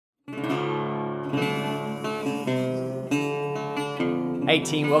Hey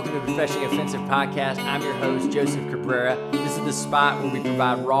team, welcome to the Professionally Offensive Podcast. I'm your host, Joseph Cabrera. This is the spot where we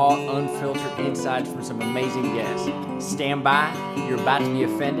provide raw, unfiltered insights from some amazing guests. Stand by, you're about to be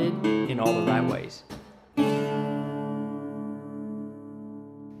offended in all the right ways.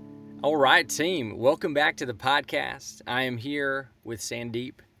 All right, team, welcome back to the podcast. I am here with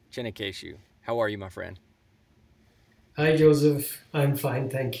Sandeep Chennakeshu. How are you, my friend? Hi, Joseph. I'm fine,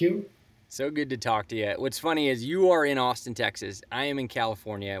 thank you. So good to talk to you. What's funny is you are in Austin, Texas. I am in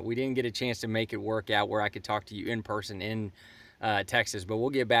California. We didn't get a chance to make it work out where I could talk to you in person in Texas, but we'll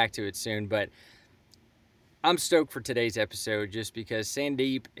get back to it soon. But I'm stoked for today's episode just because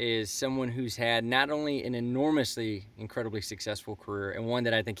Sandeep is someone who's had not only an incredibly successful career, and one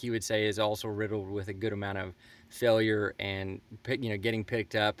that I think he would say is also riddled with a good amount of failure and getting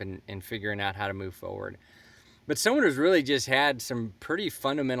picked up and figuring out how to move forward. But someone who's really just had some pretty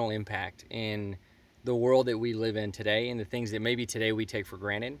fundamental impact in the world that we live in today and the things that maybe today we take for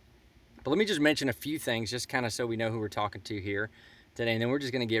granted. But let me just mention a few things just kind of so we know who we're talking to here today. And then we're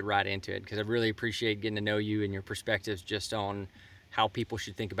just going to get right into it because I really appreciate getting to know you and your perspectives just on how people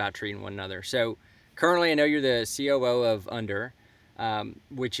should think about treating one another. So currently I know you're the COO of Under,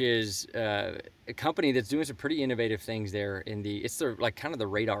 which is a company that's doing some pretty innovative things there it's kind of the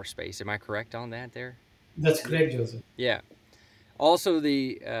radar space. Am I correct on that there? That's correct, Joseph. Yeah. Also,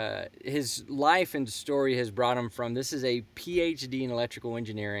 his life and story has brought him from, this is a PhD in electrical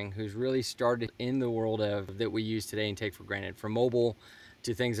engineering who's really started in the world of that we use today and take for granted, from mobile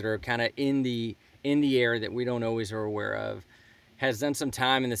to things that are kind of in the air that we don't always are aware of. Has done some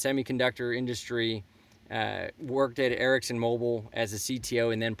time in the semiconductor industry, worked at Ericsson Mobile as a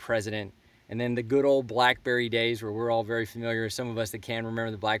CTO and then president. And then the good old BlackBerry days, where we're all very familiar, some of us that can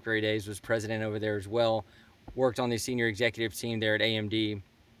remember the BlackBerry days, was president over there as well. Worked on the senior executive team there at AMD.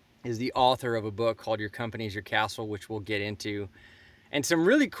 Is the author of a book called Your Company is Your Castle, which we'll get into. And some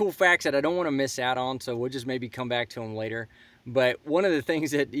really cool facts that I don't want to miss out on, so we'll just maybe come back to them later. But one of the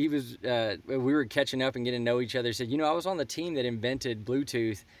things that we were catching up and getting to know each other, said, I was on the team that invented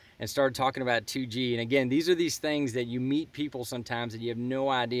Bluetooth and started talking about 2G. And again, these are these things that you meet people sometimes that you have no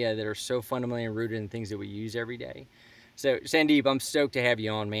idea that are so fundamentally rooted in things that we use every day. So, Sandeep, I'm stoked to have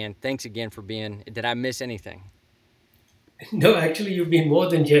you on, man. Thanks again for being. Did I miss anything? No, actually, you've been more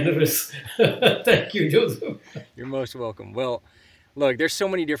than generous. Thank you, Joseph. You're most welcome. Well, look, there's so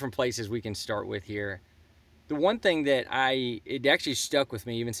many different places we can start with here. The one thing that it actually stuck with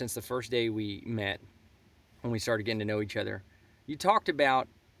me even since the first day we met, when we started getting to know each other.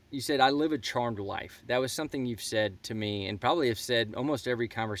 You said, I live a charmed life. That was something you've said to me and probably have said almost every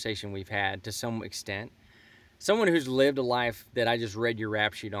conversation we've had to some extent. Someone who's lived a life that I just read your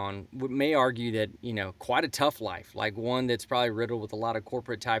rap sheet on may argue that, quite a tough life, like one that's probably riddled with a lot of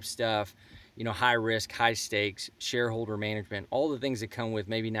corporate type stuff, high risk, high stakes, shareholder management, all the things that come with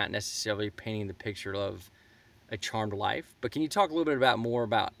maybe not necessarily painting the picture of a charmed life. But can you talk a little bit more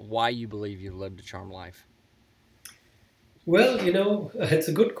about why you believe you've lived a charmed life? Well, it's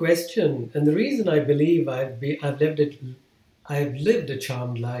a good question, and the reason I believe I've lived a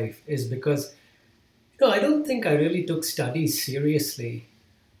charmed life is because I don't think I really took studies seriously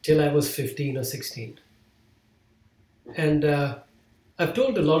till I was 15 or 16, and I've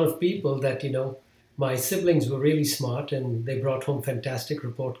told a lot of people that my siblings were really smart and they brought home fantastic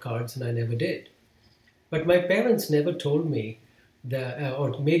report cards, and I never did. But my parents never told me that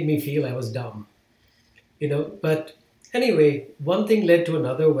or made me feel I was dumb, But anyway, one thing led to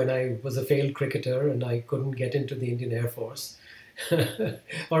another when I was a failed cricketer and I couldn't get into the Indian Air Force.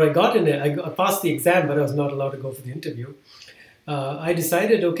 Or I passed the exam, but I was not allowed to go for the interview. I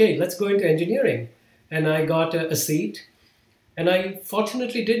decided, okay, let's go into engineering. And I got a seat, and I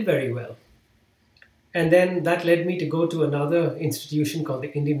fortunately did very well. And then that led me to go to another institution called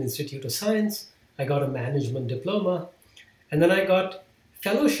the Indian Institute of Science. I got a management diploma, and then I got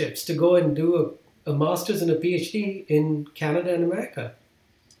fellowships to go and do a master's and a PhD in Canada and America.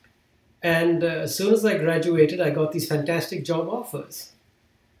 And as soon as I graduated, I got these fantastic job offers.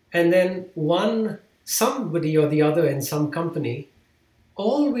 And then somebody or the other in some company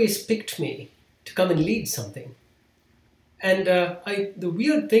always picked me to come and lead something. And the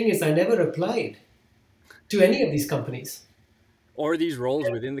weird thing is I never applied to any of these companies. Or these roles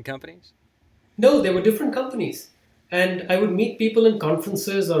within the companies? No, they were different companies. And I would meet people in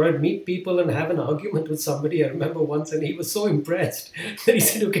conferences, or I'd meet people and have an argument with somebody. I remember once, and he was so impressed that he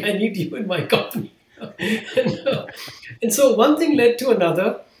said, okay, I need you in my company. and so one thing led to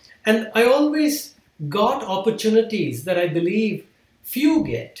another. And I always got opportunities that I believe few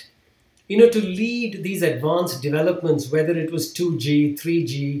get, to lead these advanced developments, whether it was 2G,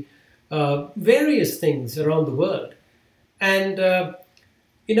 3G, various things around the world. And,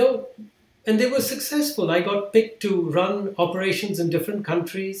 you know, and they were successful. I got picked to run operations in different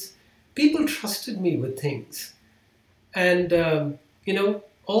countries. People trusted me with things. And,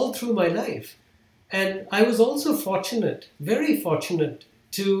 all through my life. And I was also fortunate, very fortunate,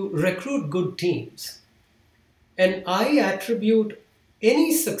 to recruit good teams. And I attribute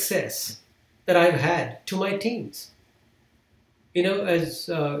any success that I've had to my teams. As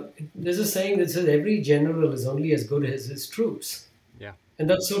there's a saying that says every general is only as good as his troops. Yeah. And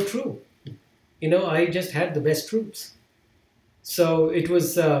that's so true. I just had the best troops. So it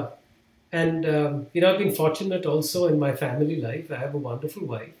was, I've been fortunate also in my family life. I have a wonderful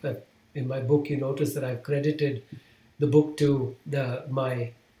wife. In my book, you notice that I've credited the book to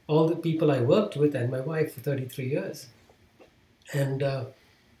my all the people I worked with and my wife for 33 years, and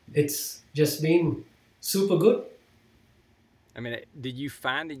it's just been super good. I mean, did you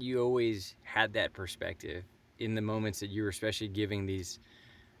find that you always had that perspective in the moments that you were especially giving these,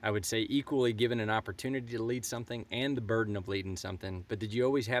 I would say, equally given an opportunity to lead something and the burden of leading something? But did you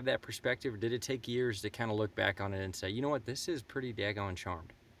always have that perspective, or did it take years to kind of look back on it and say, you know what, this is pretty daggone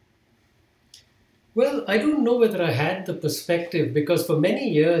charmed? Well, I don't know whether I had the perspective because for many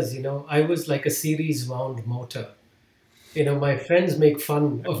years, I was like a series wound motor. My friends make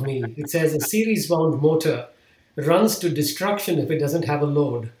fun of me. It says a series wound motor runs to destruction if it doesn't have a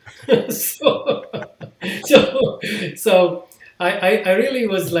load. so, so, so I really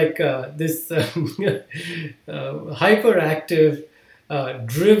was like this hyperactive,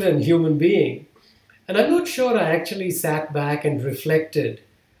 driven human being. And I'm not sure I actually sat back and reflected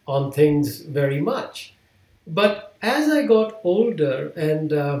on things very much. But as I got older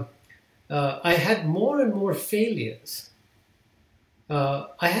and I had more and more failures,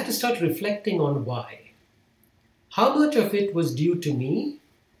 I had to start reflecting on why. How much of it was due to me?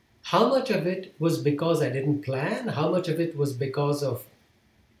 How much of it was because I didn't plan? How much of it was because of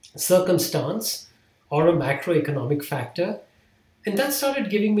circumstance or a macroeconomic factor? And that started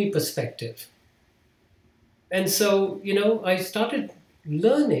giving me perspective. And so, I started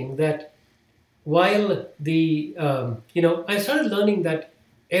learning that I started learning that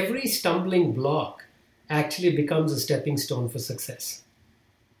every stumbling block actually becomes a stepping stone for success.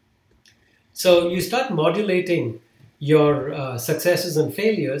 So you start modulating your successes and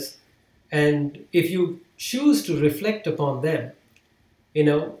failures, and if you choose to reflect upon them,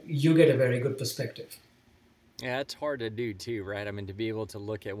 you get a very good perspective. Yeah, it's hard to do too, right? I mean, to be able to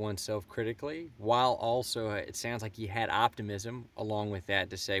look at oneself critically while also it sounds like you had optimism along with that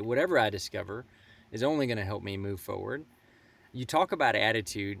to say, whatever I discover is only going to help me move forward. You talk about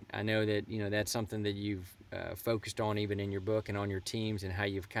attitude. I know that, that's something that you've focused on even in your book and on your teams and how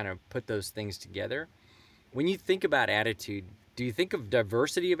you've kind of put those things together. When you think about attitude, do you think of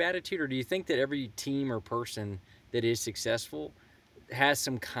diversity of attitude, or do you think that every team or person that is successful has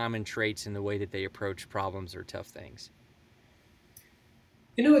some common traits in the way that they approach problems or tough things?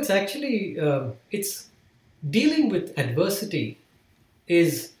 It's actually it's dealing with adversity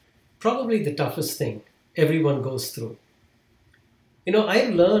is probably the toughest thing everyone goes through.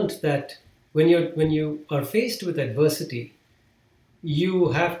 I've learned that when you are faced with adversity, you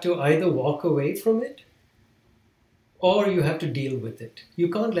have to either walk away from it or you have to deal with it. You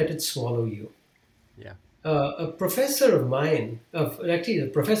can't let it swallow you. Yeah. A professor of mine, actually a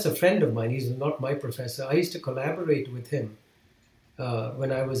professor friend of mine, he's not my professor. I used to collaborate with him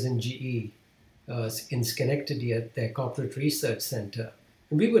when I was in GE in Schenectady at their corporate research center.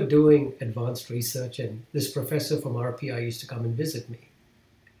 And we were doing advanced research, and this professor from RPI used to come and visit me.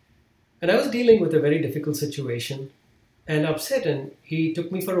 And I was dealing with a very difficult situation and upset, and he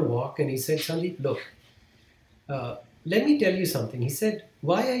took me for a walk and he said, Sandeep, look, let me tell you something. He said,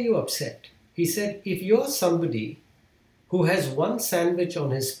 why are you upset? He said, if you're somebody who has one sandwich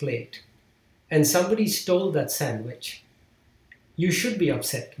on his plate and somebody stole that sandwich, you should be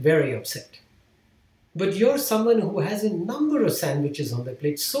upset, very upset. But you're someone who has a number of sandwiches on their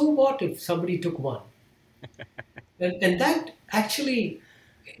plate. So what if somebody took one? And that actually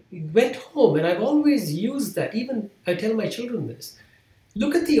went home. And I've always used that. Even I tell my children this.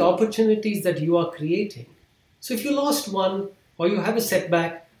 Look at the opportunities that you are creating. So if you lost one or you have a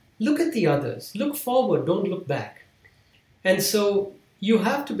setback, look at the others. Look forward, don't look back. And so you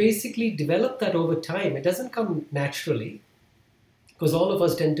have to basically develop that over time. It doesn't come naturally because all of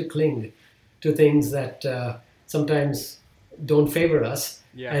us tend to cling to things that sometimes don't favor us,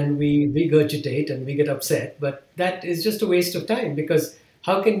 Yeah. and we regurgitate and we get upset. But that is just a waste of time because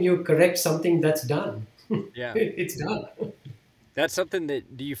how can you correct something that's done? Yeah. It's done. That's something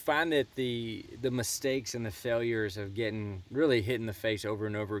that, do you find that the mistakes and the failures of getting really hit in the face over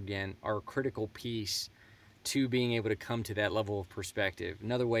and over again are a critical piece to being able to come to that level of perspective?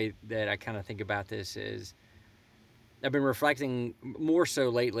 Another way that I kind of think about this is I've been reflecting more so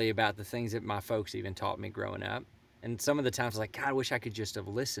lately about the things that my folks even taught me growing up. And some of the times, like, God, I wish I could just have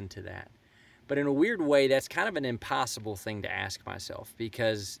listened to that. But in a weird way, that's kind of an impossible thing to ask myself,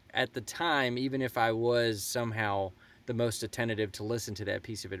 because at the time, even if I was somehow the most attentive to listen to that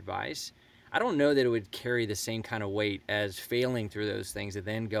piece of advice, I don't know that it would carry the same kind of weight as failing through those things and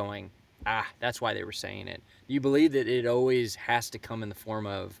then going, that's why they were saying it. Do you believe that it always has to come in the form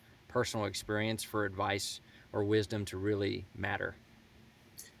of personal experience for advice or wisdom to really matter?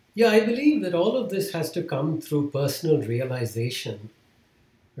 Yeah, I believe that all of this has to come through personal realization,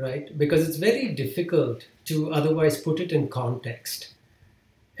 right? Because it's very difficult to otherwise put it in context,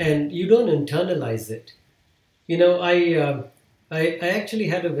 and you don't internalize it. You know, I actually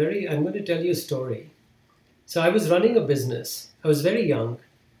had a very. I'm going to tell you a story. So I was running a business. I was very young.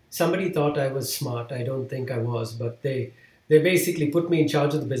 Somebody thought I was smart. I don't think I was, but they basically put me in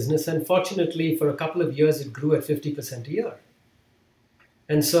charge of the business. And fortunately, for a couple of years, it grew at 50% a year.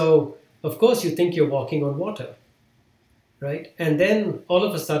 And so, of course, you think you're walking on water, right? And then all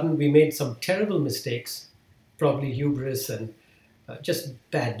of a sudden, we made some terrible mistakes, probably hubris and just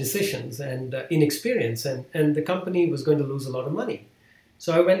bad decisions and inexperience. And the company was going to lose a lot of money.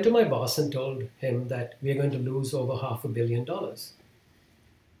 So I went to my boss and told him that we are going to lose over $500 million.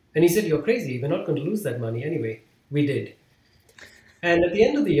 And he said, "You're crazy. We're not going to lose that money anyway." We did. And at the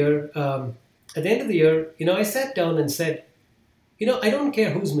end of the year, I sat down and said, I don't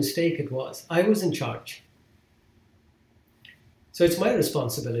care whose mistake it was. I was in charge. So it's my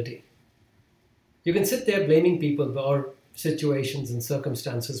responsibility. You can sit there blaming people or situations and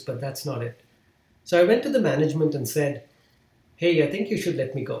circumstances, but that's not it. So I went to the management and said, "Hey, I think you should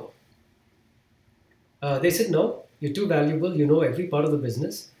let me go." They said, "No, you're too valuable. You know every part of the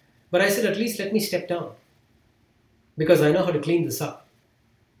business." But I said, "At least let me step down because I know how to clean this up."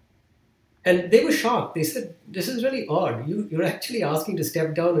 And they were shocked. They said, "This is really odd. You're actually asking to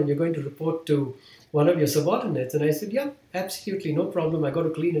step down and you're going to report to one of your subordinates." And I said, "Yeah, absolutely. No problem. I got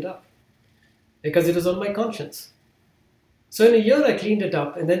to clean it up because it was on my conscience." So in a year, I cleaned it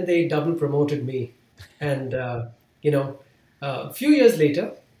up and then they double promoted me. And, a few years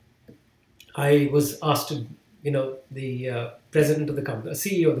later, I was asked to, the president of the company,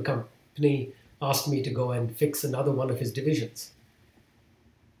 CEO of the company asked me to go and fix another one of his divisions.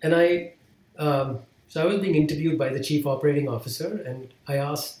 And so I was being interviewed by the chief operating officer, and I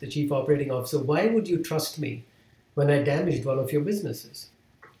asked the chief operating officer, "Why would you trust me when I damaged one of your businesses?"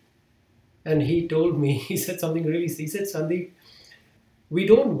 And he told me, he said something really, he said, "Sandeep, we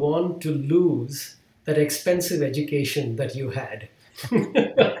don't want to lose that expensive education that you had."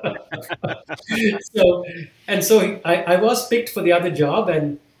 So I was picked for the other job,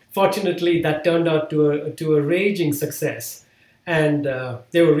 and fortunately that turned out to a raging success, and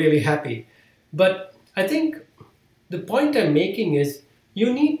they were really happy. But I think the point I'm making is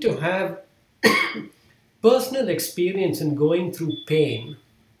you need to have personal experience in going through pain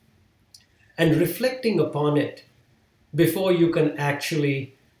and reflecting upon it before you can actually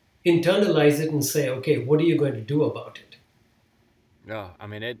internalize it and say, "Okay, what are you going to do about it?" No, I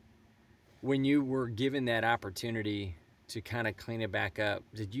mean, when you were given that opportunity to kind of clean it back up,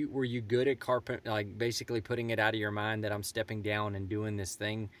 were you good at like basically putting it out of your mind that I'm stepping down and doing this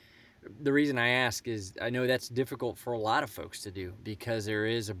thing? The reason I ask is I know that's difficult for a lot of folks to do, because there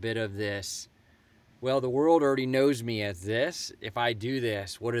is a bit of this, well, the world already knows me as this. If I do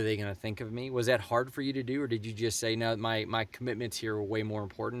this, what are they going to think of me? Was that hard for you to do, or did you just say, no, my commitments here are way more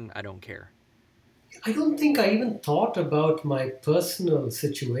important, I don't care? I don't think I even thought about my personal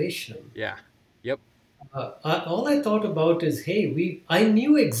situation. Yeah. Yep. All I thought about is, hey, I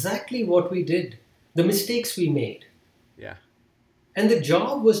knew exactly what we did, the mistakes we made, Yeah. and the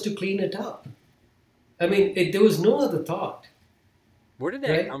job was to clean it up. I mean, there was no other thought, Where did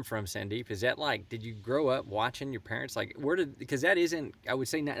that right? come from, Sandeep? Is that like, did you grow up watching your parents? Like, because that isn't, I would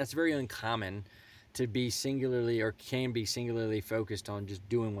say, not, that's very uncommon to be singularly, or can be singularly focused on just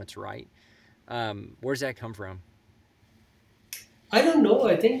doing what's right. Where's that come from? I don't know.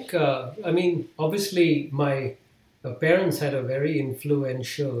 I think, I mean, obviously, my parents had a very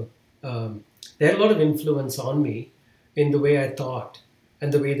influential, they had a lot of influence on me in the way I thought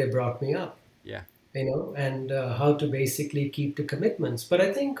and the way they brought me up, Yeah. and how to basically keep the commitments. But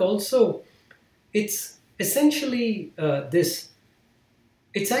I think also it's essentially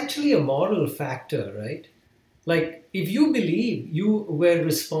it's actually a moral factor, right? Like, if you believe you were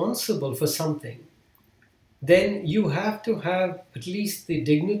responsible for something, then you have to have at least the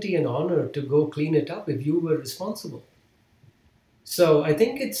dignity and honor to go clean it up if you were responsible. So I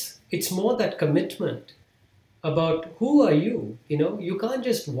think it's more that commitment about who are you. You can't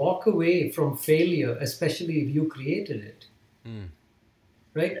just walk away from failure, especially if you created it, Mm.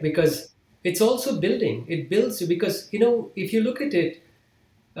 right? Because it's also building. It builds you because if you look at it,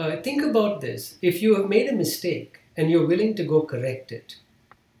 think about this. If you have made a mistake and you're willing to go correct it,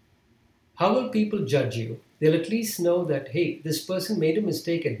 how will people judge you? They'll at least know that, hey, this person made a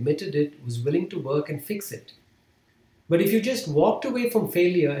mistake, admitted it, was willing to work and fix it. But if you just walked away from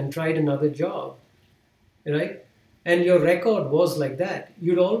failure and tried another job, right? And your record was like that,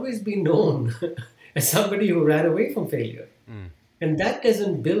 you'd always be known as somebody who ran away from failure. Mm. And that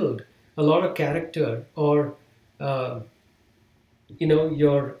doesn't build a lot of character or, uh,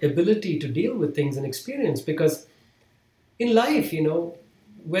 your ability to deal with things and experience. Because in life,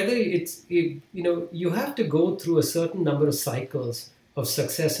 whether you have to go through a certain number of cycles of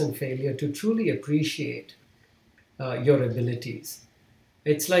success and failure to truly appreciate your abilities.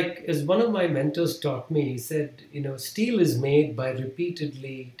 It's like, as one of my mentors taught me, he said, steel is made by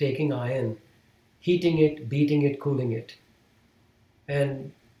repeatedly taking iron, heating it, beating it, cooling it.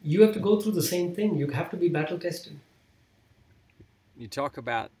 And you have to go through the same thing. You have to be battle tested. You talk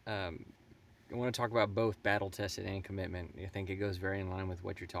about, I want to talk about both battle tested and commitment. I think it goes very in line with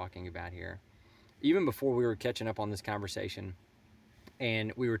what you're talking about here. Even before we were catching up on this conversation,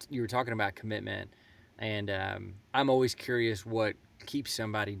 and you were talking about commitment, and I'm always curious what keeps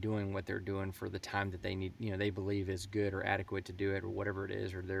somebody doing what they're doing for the time that they need, they believe is good or adequate to do it, or whatever it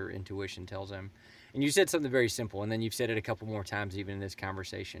is, or their intuition tells them. And you said something very simple, and then you've said it a couple more times even in this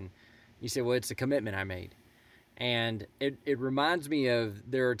conversation. You said, well, it's a commitment I made. And it reminds me of,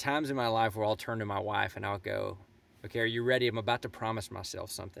 there are times in my life where I'll turn to my wife and I'll go, okay, are you ready? I'm about to promise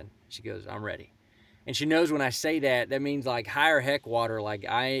myself something. She goes, I'm ready. And she knows when I say that, that means like higher heck water. Like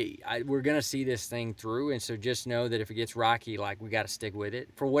we're gonna see this thing through, and so just know that if it gets rocky, like we got to stick with it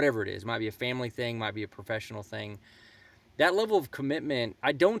for whatever it is. Might be a family thing, might be a professional thing. That level of commitment,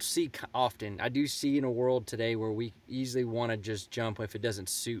 I don't see often. I do see in a world today where we easily want to just jump if it doesn't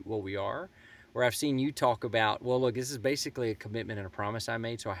suit what we are. Where I've seen you talk about, well, look, this is basically a commitment and a promise I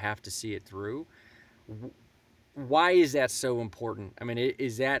made, so I have to see it through. Why is that so important? I mean,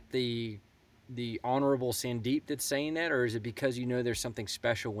 is that the honorable Sandeep that's saying that, or is it because you know there's something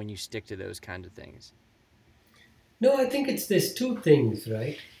special when you stick to those kind of things? No, I think it's there's two things,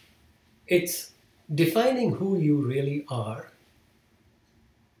 right? It's defining who you really are,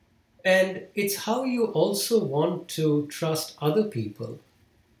 and it's how you also want to trust other people.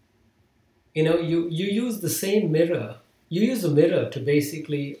 You use the same mirror. You use a mirror to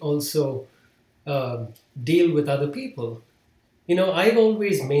basically also uh, deal with other people. I've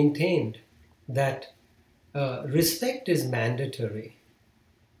always maintained that respect is mandatory,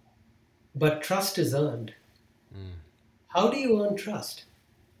 but trust is earned. Mm. How do you earn trust?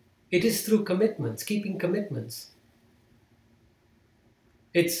 It is through commitments, keeping commitments.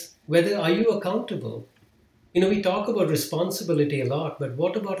 It's whether are you accountable? We talk about responsibility a lot, but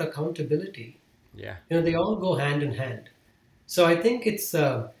what about accountability? Yeah. They all go hand in hand. So I think it's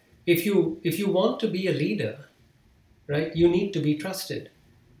if you want to be a leader, right, you need to be trusted,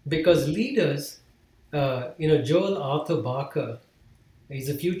 because leaders, Joel Arthur Barker, he's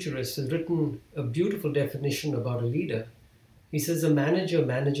a futurist, has written a beautiful definition about a leader. He says a manager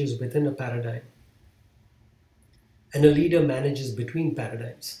manages within a paradigm, and a leader manages between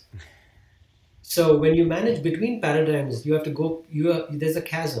paradigms. So when you manage between paradigms, you have to go. There's a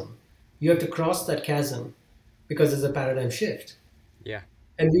chasm. You have to cross that chasm because there's a paradigm shift. Yeah.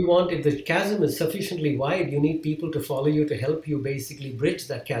 And we want, if the chasm is sufficiently wide, you need people to follow you to help you basically bridge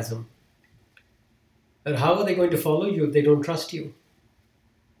that chasm. And how are they going to follow you if they don't trust you?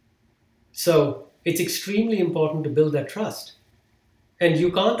 So it's extremely important to build that trust. And you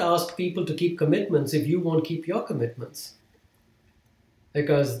can't ask people to keep commitments if you won't keep your commitments,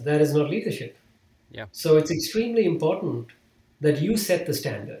 because that is not leadership. Yeah. So it's extremely important that you set the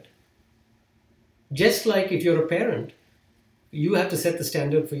standard. Just like if you're a parent, you have to set the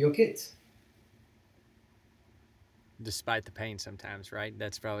standard for your kids. Despite the pain sometimes, right?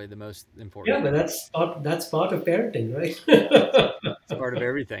 That's probably the most important Yeah, but thing. that's part of parenting, right? It's part of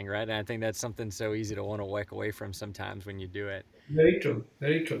everything, right? And I think that's something so easy to want to walk away from sometimes when you do it. Very true.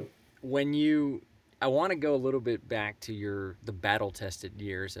 Very true. When you I want to go a little bit back to the battle tested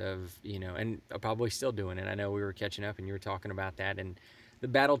years of, and I'm probably still doing it. I know we were catching up and you were talking about that, and the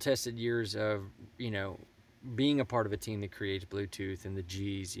battle tested years of, you know, being a part of a team that creates Bluetooth and the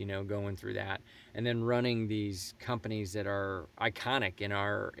G's, going through that, and then running these companies that are iconic in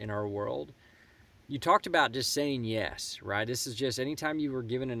our world. You talked about just saying yes, right? This is just anytime you were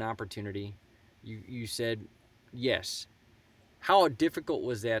given an opportunity, you said yes. How difficult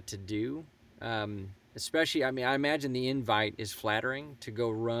was that to do? Especially, I mean, I imagine the invite is flattering to go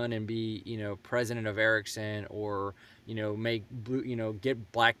run and be, president of Ericsson, or, make blue,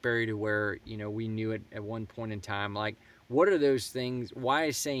 get BlackBerry to where, we knew it at one point in time. Like, what are those things? Why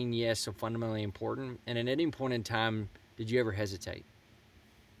is saying yes so fundamentally important? And at any point in time, did you ever hesitate?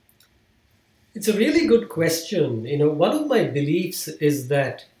 It's a really good question. One of my beliefs is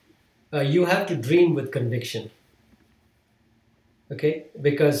that you have to dream with conviction. Okay,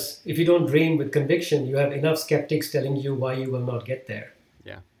 because if you don't dream with conviction, you have enough skeptics telling you why you will not get there.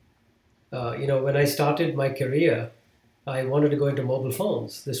 Yeah. When I started my career, I wanted to go into mobile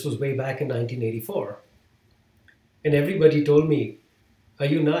phones. This was way back in 1984. And everybody told me, are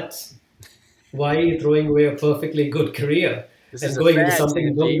you nuts? Why are you throwing away a perfectly good career This is and a going into fad,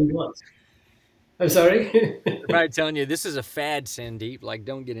 something Sandeep. nobody wants? I'm sorry? They're probably telling you this is a fad, Sandeep. Like,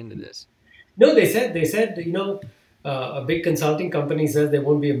 don't get into this. No, they said, a big consulting company says there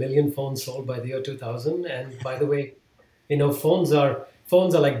won't be a million phones sold by the year 2000. And by the way, phones are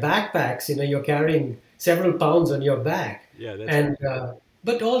like backpacks. You're carrying several pounds on your back, Yeah, that's right. and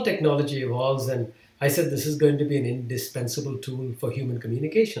but all technology evolves. And I said this is going to be an indispensable tool for human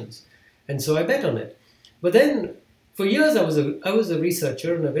communications, and so I bet on it. But then, for years, I was a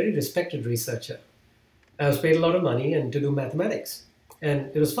researcher and a very respected researcher. I was paid a lot of money and to do mathematics,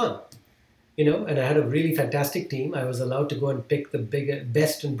 and it was fun. And I had a really fantastic team. I was allowed to go and pick the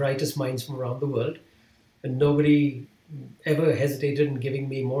best and brightest minds from around the world, and nobody ever hesitated in giving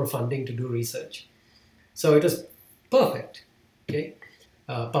me more funding to do research. So it was perfect. Okay,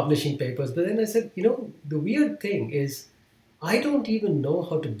 publishing papers. But then I said, the weird thing is, I don't even know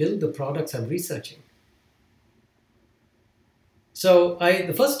how to build the products I'm researching. So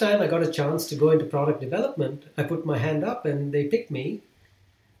the first time I got a chance to go into product development, I put my hand up and they picked me.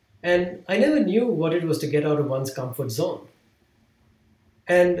 And I never knew what it was to get out of one's comfort zone.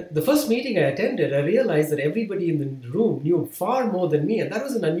 And the first meeting I attended, I realized that everybody in the room knew far more than me. And that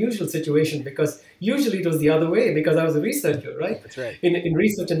was an unusual situation because usually it was the other way because I was a researcher, right? That's right. In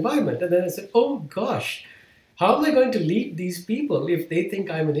research environment. And then I said, oh gosh, how am I going to lead these people if they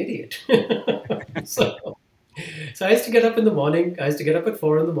think I'm an idiot? so, so I used to get up in the morning. I used to get up at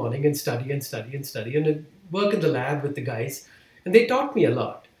 4 in the morning and study and study and study and then work in the lab with the guys. And they taught me a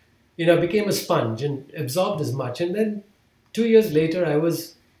lot. I became a sponge and absorbed as much. And then 2 years later, I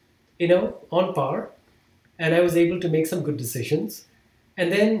was, on par and I was able to make some good decisions.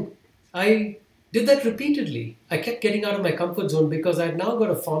 And then I did that repeatedly. I kept getting out of my comfort zone because I'd now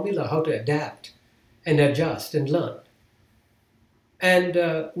got a formula how to adapt and adjust and learn.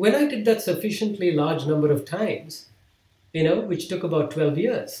 And when I did that sufficiently large number of times, which took about 12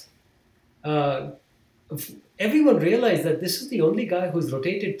 years, uh, everyone realized that this is the only guy who's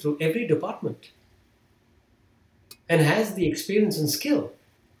rotated through every department and has the experience and skill.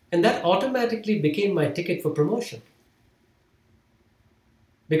 And that automatically became my ticket for promotion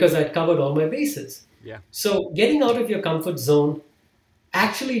because I'd covered all my bases. Yeah. So, getting out of your comfort zone,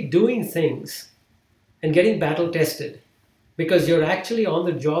 actually doing things and getting battle tested because you're actually on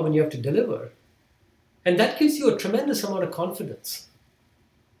the job and you have to deliver. And that gives you a tremendous amount of confidence,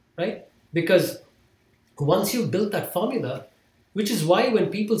 right? Because once you've built that formula, which is why when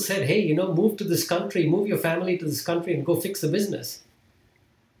people said, hey, move to this country, move your family to this country and go fix the business,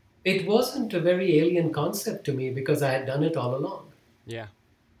 it wasn't a very alien concept to me because I had done it all along. Yeah.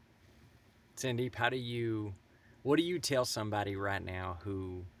 Sandeep, what do you tell somebody right now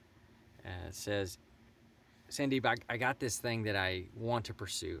who says, Sandeep, I got this thing that I want to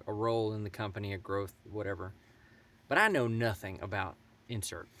pursue, a role in the company, a growth, whatever, but I know nothing about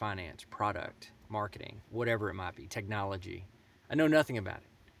insert, finance, product, marketing, whatever it might be, technology. I know nothing about it.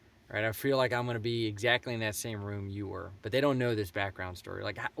 Right? I feel like I'm going to be exactly in that same room you were, but they don't know this background story.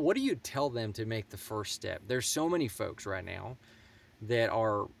 Like, what do you tell them to make the first step? There's so many folks right now that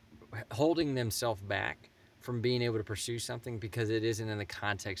are holding themselves back from being able to pursue something because it isn't in the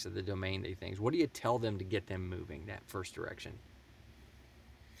context of the domain they think. What do you tell them to get them moving that first direction?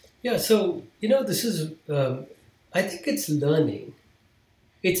 Yeah, so, this is, I think it's learning,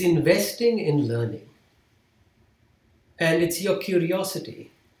 it's investing in learning, and it's your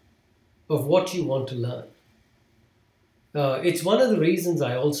curiosity of what you want to learn. It's one of the reasons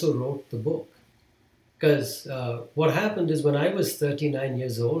I also wrote the book. Because what happened is when I was 39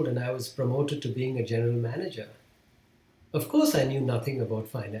 years old and I was promoted to being a general manager, of course I knew nothing about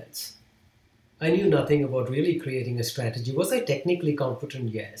finance. I knew nothing about really creating a strategy. Was I technically competent?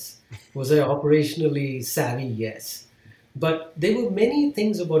 Yes. Was I operationally savvy? Yes. But there were many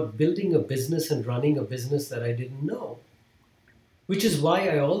things about building a business and running a business that I didn't know, which is why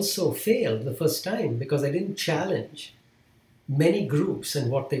I also failed the first time because I didn't challenge many groups and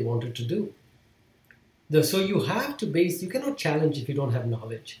what they wanted to do. So you have to base, you cannot challenge if you don't have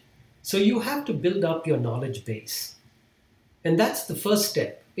knowledge. So you have to build up your knowledge base. And that's the first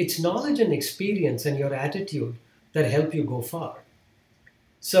step. It's knowledge and experience and your attitude that help you go far.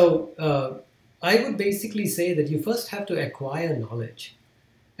 So I would basically say that you first have to acquire knowledge.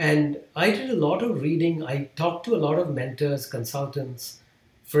 And I did a lot of reading. I talked to a lot of mentors, consultants,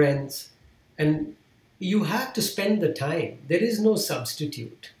 friends, and you have to spend the time. There is no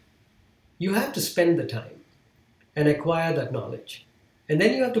substitute. You have to spend the time and acquire that knowledge. And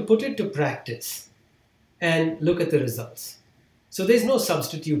then you have to put it to practice and look at the results. So there's no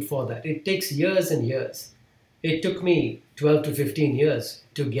substitute for that. It takes years and years. It took me 12 to 15 years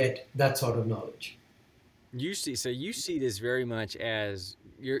to get that sort of knowledge. You see this very much as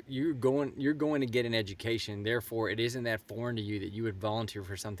you're going to get an education. Therefore, it isn't that foreign to you that you would volunteer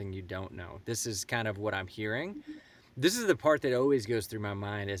for something you don't know. This is kind of what I'm hearing. This is the part that always goes through my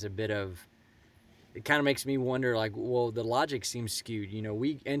mind as a bit of, it kind of makes me wonder, like, well, the logic seems skewed. You know,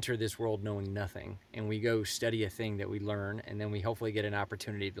 we enter this world knowing nothing and we go study a thing that we learn, and then we hopefully get an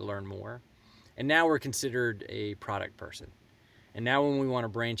opportunity to learn more. And now we're considered a product person. And now when we want to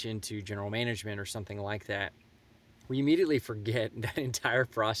branch into general management or something like that, we immediately forget that entire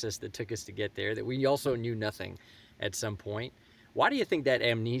process that took us to get there, that we also knew nothing at some point. Why do you think that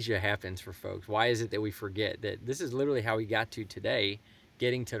amnesia happens for folks? Why is it that we forget that this is literally how we got to today?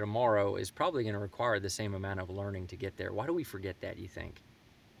 Getting to tomorrow is probably going to require the same amount of learning to get there. Why do we forget that, you think?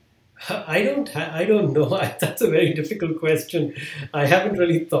 I don't know. That's a very difficult question. I haven't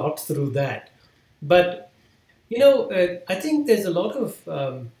really thought through that. But, I think there's a lot of,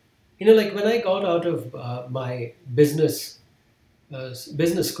 like when I got out of my business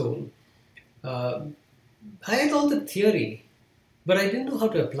school, uh, I had all the theory, but I didn't know how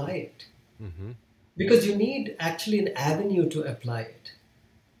to apply it Mm-hmm. because you need actually an avenue to apply it,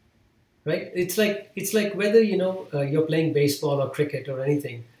 right? It's like whether you're playing baseball or cricket or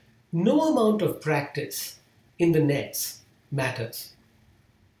anything. No amount of practice in the nets matters,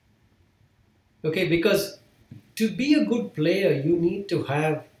 okay? Because to be a good player, you need to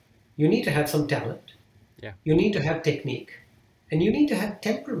have some talent, Yeah. you need to have technique, and you need to have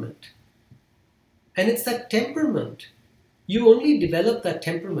temperament. And it's that temperament, you only develop that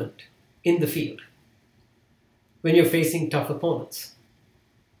temperament in the field when you're facing tough opponents,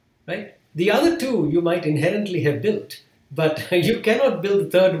 right? The other two you might inherently have built, but you cannot build the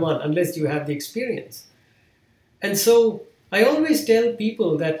third one unless you have the experience. And so I always tell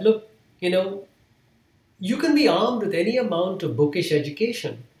people that, look, you know, you can be armed with any amount of bookish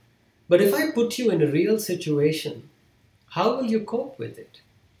education, but if I put you in a real situation, how will you cope with it?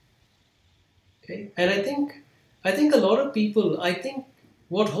 Okay? And I think a lot of people, I think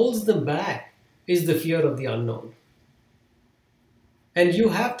what holds them back is the fear of the unknown. And you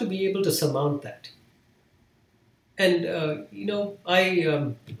have to be able to surmount that. And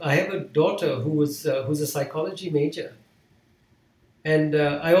I have a daughter who's a psychology major, and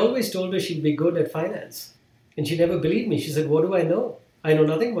I always told her she'd be good at finance, and she never believed me. She said, "What do I know? I know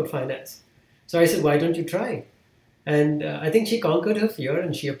nothing about finance." So I said, "Why don't you try?" And I think she conquered her fear,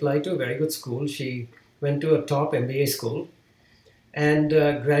 and she applied to a very good school. She went to a top MBA school and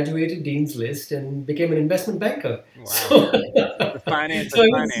graduated Dean's List and became an investment banker. Wow. So, The finance so of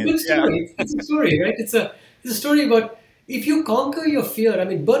it's a finance. good Yeah. story. It's a story, right? It's a story about if you conquer your fear. I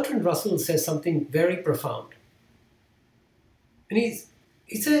mean, Bertrand Russell says something very profound, and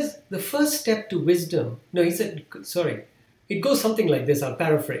he says the first step to wisdom. No, he said, sorry, it goes something like this. I'll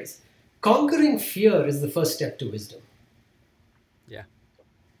paraphrase: conquering fear is the first step to wisdom, Yeah.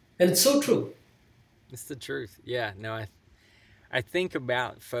 and it's so true. It's the truth. Yeah. No, I think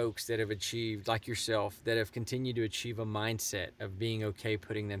about folks that have achieved, like yourself, that have continued to achieve a mindset of being okay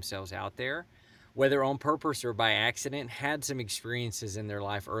putting themselves out there, whether on purpose or by accident, had some experiences in their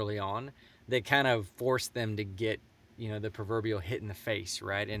life early on that kind of forced them to get, the proverbial hit in the face,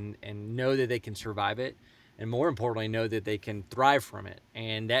 right? And know that they can survive it. And more importantly, know that they can thrive from it.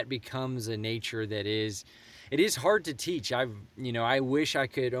 And that becomes a nature that is, it is hard to teach. I wish I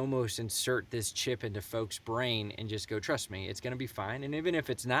could almost insert this chip into folks' brain and just go, trust me, it's going to be fine. And even if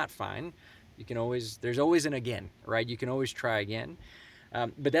it's not fine, there's always an again, right? You can always try again.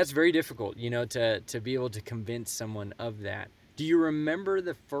 But that's very difficult, to be able to convince someone of that. Do you remember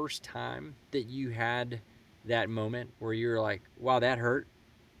the first time that you had that moment where you're like, wow, that hurt?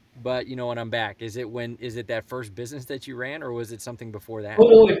 but when I'm back. Is it that first business that you ran, or was it something before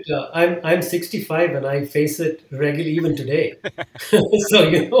Oh that? no, I'm 65 and I face it regularly even today.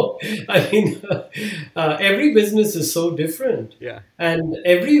 So I mean, every business is so different, Yeah. and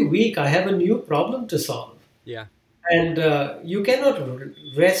every week I have a new problem to solve. Yeah. And you cannot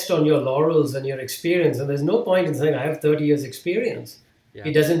rest on your laurels and your experience. And there's no point in saying, I have 30 years experience. Yeah.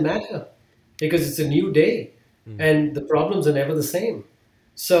 It doesn't matter because it's a new day Mm. and the problems are never the same.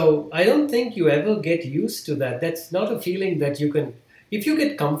 So I don't think you ever get used to that. That's not a feeling that you can, if you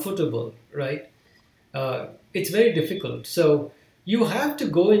get comfortable, right? It's very difficult. So you have to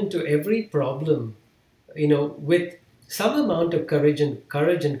go into every problem, with some amount of courage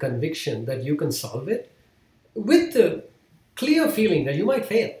and conviction that you can solve it with the clear feeling that you might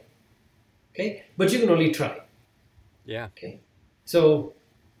fail, okay, but you can only try, Yeah. okay. So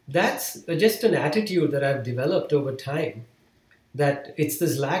that's just an attitude that I've developed over time, that it's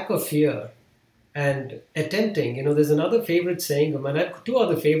this lack of fear and attempting. There's another favorite saying of mine. I have two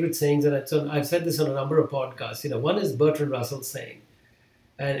other favorite sayings, and I've said this on a number of podcasts. One is Bertrand Russell's saying,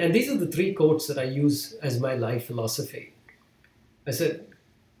 and these are the three quotes that I use as my life philosophy. I said,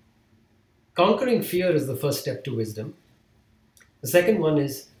 conquering fear is the first step to wisdom. The second one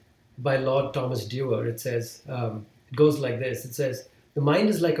is by Lord Thomas Dewar. It goes like this. It says, the mind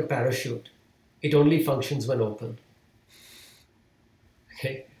is like a parachute. It only functions when open.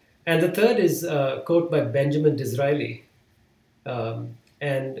 Okay. And the third is a quote by Benjamin Disraeli.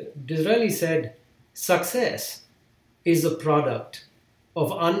 And Disraeli said, success is a product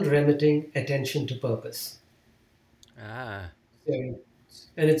of unremitting attention to purpose. Ah. So,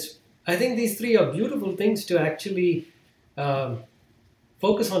 and I think these three are beautiful things to actually um,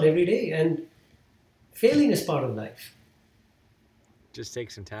 focus on every day. And failing is part of life. Just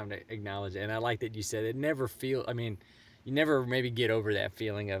take some time to acknowledge it. And I like that you said it never feel. I mean, you never maybe get over that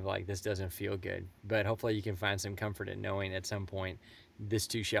feeling of like this doesn't feel good, but hopefully you can find some comfort in knowing at some point this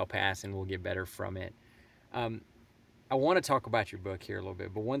too shall pass and we'll get better from it. Um, I want to talk about your book here a little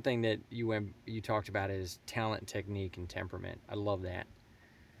bit, but one thing that you talked about is talent, technique, and temperament. I love that.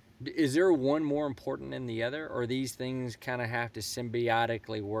 Is there one more important than the other, or these things kind of have to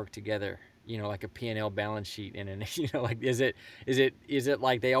symbiotically work together? Like a P&L balance sheet, and an like is it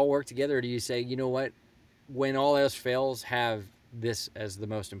like they all work together, or do you say, what, when all else fails, have this as the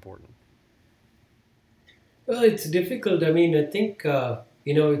most important? Well, it's difficult. I mean, I think,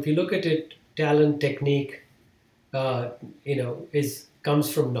 if you look at it, talent, technique, is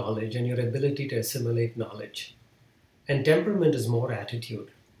comes from knowledge and your ability to assimilate knowledge. And temperament is more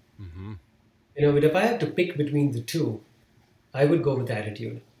attitude. Mm-hmm. But if I had to pick between the two, I would go with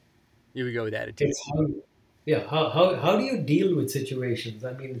attitude. You would go with attitude. It's how, yeah, how do you deal with situations?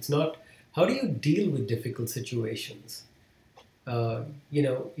 I mean, it's not how do you deal with difficult situations?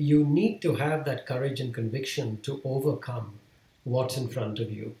 You need to have that courage and conviction to overcome what's in front of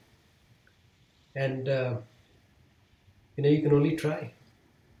you. And, you can only try.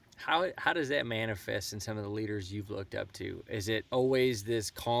 How does that manifest in some of the leaders you've looked up to? Is it always this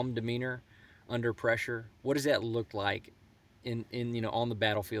calm demeanor under pressure? What does that look like in on the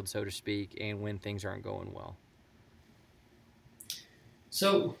battlefield, so to speak, and when things aren't going well?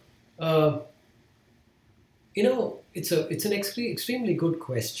 So, it's an extremely good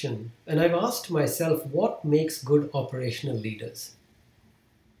question, and I've asked myself what makes good operational leaders,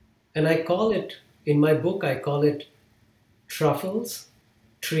 and I call it in my book. I call it truffles,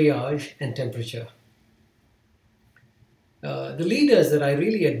 triage, and temperature. The leaders that I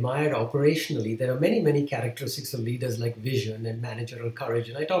really admire operationally, there are many characteristics of leaders like vision and managerial courage,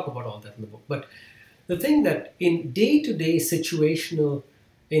 and I talk about all that in the book. But the thing that in day-to-day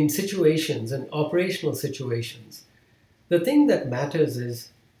in situations and operational situations, the thing that matters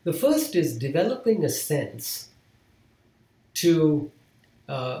is the first is developing a sense to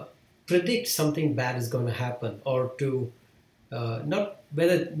uh, predict something bad is going to happen, or to not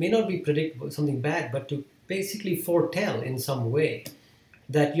whether it may not be predict something bad, but to basically foretell in some way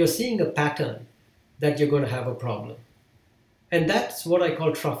that you're seeing a pattern that you're going to have a problem. And that's what I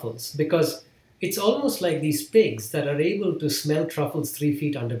call truffles, because it's almost like these pigs that are able to smell truffles 3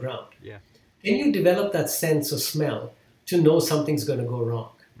 feet underground. Yeah. Can you develop that sense of smell to know something's going to go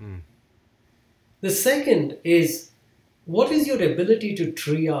wrong? Mm. The second is, what is your ability to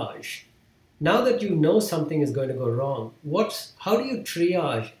triage? Now that you know something is going to go wrong, how do you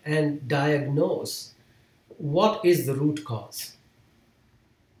triage and diagnose what is the root cause?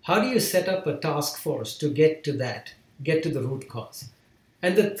 How do you set up a task force to get to the root cause?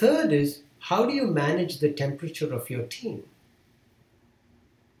 And the third is, how do you manage the temperature of your team?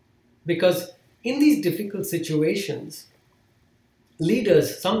 Because in these difficult situations,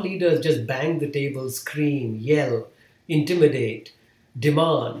 Some leaders just bang the table, scream, yell, intimidate,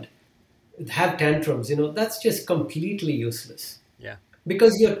 demand, have tantrums. That's just completely useless Yeah.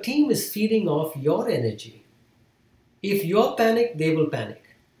 because your team is feeding off your energy. If you're panicked, they will panic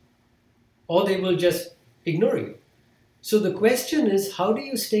or they will just ignore you. So the question is, how do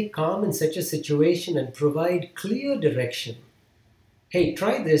you stay calm in such a situation and provide clear direction? Hey,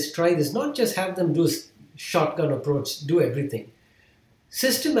 try this, not just have them do shotgun approach, do everything.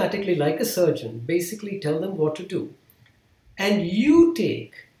 Systematically, like a surgeon, basically tell them what to do. And you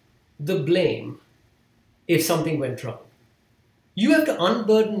take the blame if something went wrong. You have to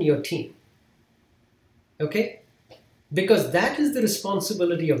unburden your team, okay? Because that is the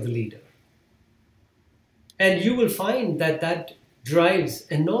responsibility of the leader. And you will find that that drives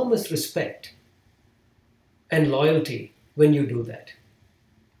enormous respect and loyalty when you do that.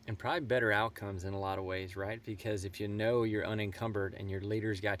 And probably better outcomes in a lot of ways, right? Because if you know you're unencumbered and your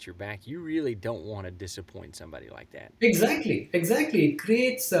leader's got your back, you really don't want to disappoint somebody like that. Exactly, exactly. It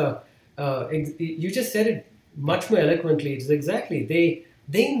creates. You just said it much more eloquently. It's exactly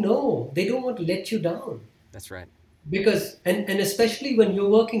they know they don't want to let you down That's right. because and especially when you're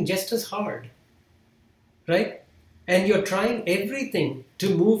working just as hard, right? And you're trying everything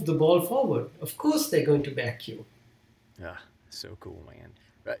to move the ball forward. Of course, they're going to back you. Ah, so cool, man.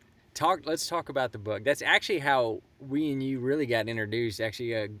 But let's talk about the book. That's actually how we and you really got introduced.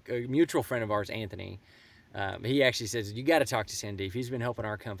 Actually, a mutual friend of ours, Anthony, he actually says you got to talk to Sandeep. He's been helping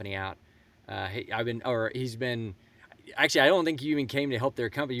our company out. He's been. Actually, I don't think you even came to help their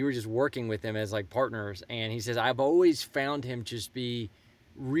company. You were just working with them as like partners. And he says I've always found him just be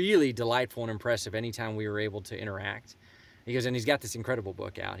really delightful and impressive anytime we were able to interact. He goes, and he's got this incredible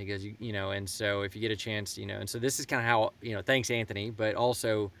book out. He goes, and so if you get a chance, and so this is kind of how, thanks Anthony, but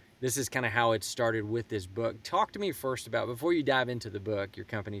also this is kind of how it started with this book. Talk to me first about, before you dive into the book, Your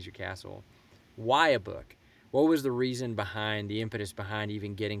Company's Your Castle, why a book? What was the reason behind, the impetus behind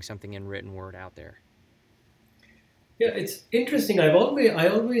even getting something in written word out there? Yeah, it's interesting. I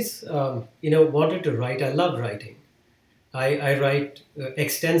always, wanted to write. I love writing. I write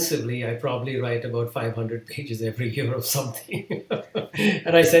extensively. I probably write about 500 pages every year or something,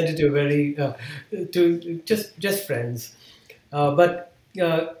 and I send it to just friends. But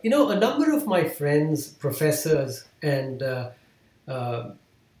a number of my friends, professors, and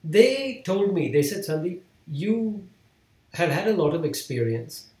they told me, they said, Sandeep, you have had a lot of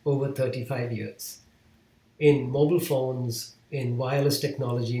experience over 35 years in mobile phones, in wireless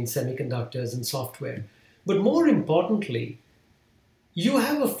technology, in semiconductors, and software. But more importantly, you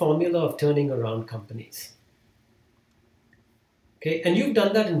have a formula of turning around companies. Okay, and you've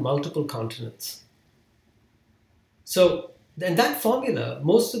done that in multiple continents. So, and that formula,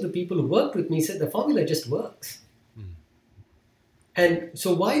 most of the people who worked with me said the formula just works. Mm. And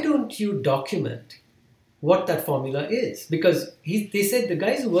so, why don't you document what that formula is? Because they said, the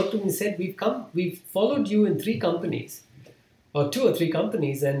guys who worked with me said, we've followed you in 3 companies, or 2 or 3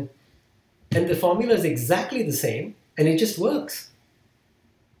 companies, and the formula is exactly the same, and it just works.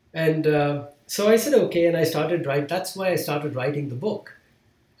 And so I said, okay, and I started writing. That's why I started writing the book.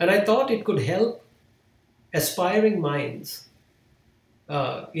 And I thought it could help aspiring minds,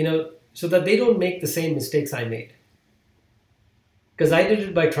 so that they don't make the same mistakes I made. Because I did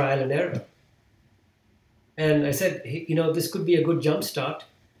it by trial and error. And I said, hey, this could be a good jump start,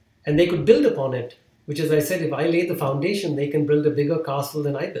 and they could build upon it. Which, as I said, if I lay the foundation, they can build a bigger castle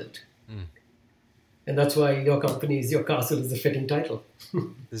than I built. Mm. And that's why Your Castle is the fitting title.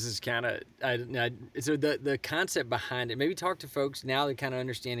 This is kind of so the concept behind it. Maybe talk to folks now. They're kind of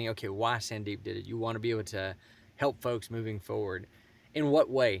understanding. Okay, why Sandeep did it. You want to be able to help folks moving forward. In what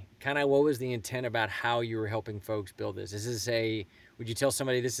way? Kind of what was the intent about how you were helping folks build this? Is this would you tell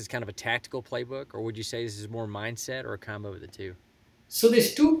somebody this is kind of a tactical playbook, or would you say this is more mindset, or a combo of the two? So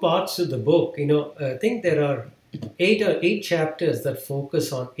there's 2 parts to the book. I think there are eight chapters that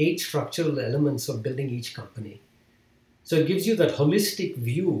focus on 8 structural elements of building each company. So it gives you that holistic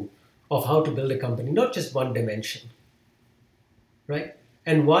view of how to build a company, not just one dimension, right?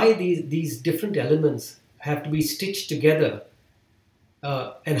 And why these different elements have to be stitched together,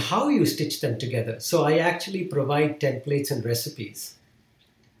 and how you stitch them together. So I actually provide templates and recipes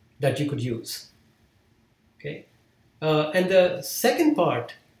that you could use. Okay. And the second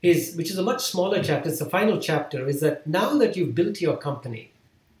part is, which is a much smaller chapter, it's the final chapter, is that now that you've built your company,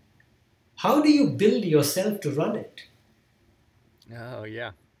 how do you build yourself to run it? Oh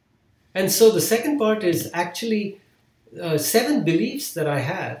yeah. And so the second part is actually 7 beliefs that I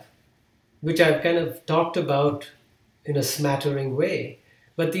have, which I've kind of talked about in a smattering way.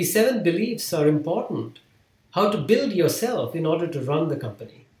 But these 7 beliefs are important how to build yourself in order to run the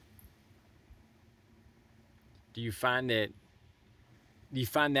company. Do you find that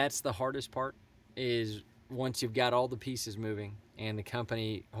that's the hardest part is once you've got all the pieces moving and the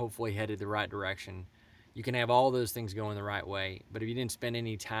company hopefully headed the right direction, you can have all those things going the right way, but if you didn't spend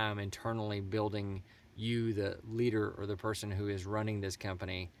any time internally building you the leader or the person who is running this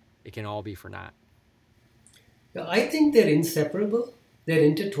company, it can all be for naught. Now, I think they're inseparable, they're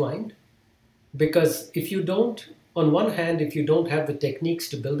intertwined, because if you don't, on one hand, if you don't have the techniques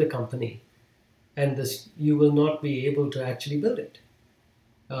to build a company, and this, you will not be able to actually build it.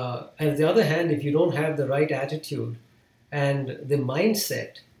 And on the other hand, if you don't have the right attitude and the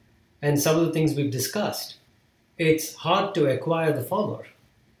mindset and some of the things we've discussed, it's hard to acquire the former.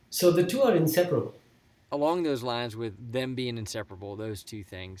 So the two are inseparable. Along those lines, with them being inseparable, those two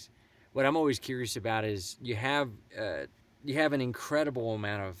things, what I'm always curious about is you have an incredible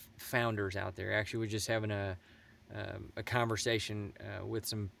amount of founders out there. Actually, we're just having a conversation with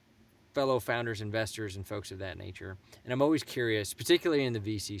some fellow founders, investors, and folks of that nature. And I'm always curious, particularly in the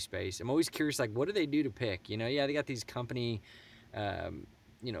VC space. I'm always curious, like, what do they do to pick? Yeah, they got these company,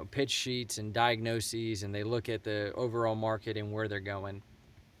 pitch sheets and diagnoses, and they look at the overall market and where they're going.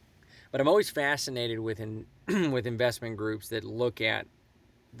 But I'm always fascinated with with investment groups that look at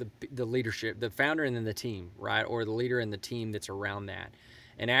the leadership, the founder, and then the team, right, or the leader and the team that's around that,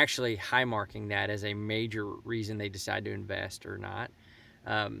 and actually high marking that as a major reason they decide to invest or not.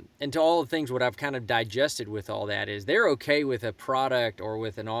 And to all the things, what I've kind of digested with all that is they're okay with a product or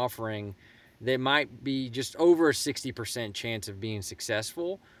with an offering that might be just over a 60% chance of being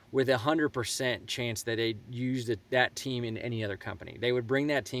successful, with a 100% chance that they'd use that team in any other company. They would bring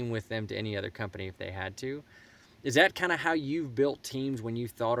that team with them to any other company if they had to. Is that kind of how you've built teams when you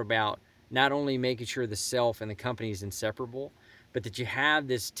thought about not only making sure the self and the company is inseparable, but that you have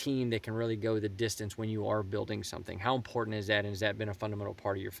this team that can really go the distance when you are building something? How important is that, and has that been a fundamental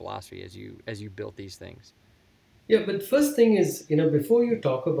part of your philosophy as you built these things? Yeah, but first thing is, before you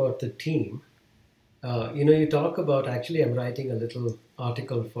talk about the team, you talk about, actually, I'm writing a little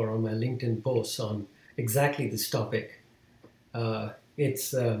article for on my LinkedIn posts on exactly this topic.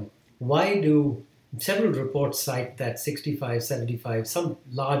 It's why do several reports cite that 65, 75, some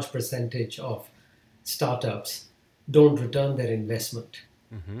large percentage of startups don't return their investment,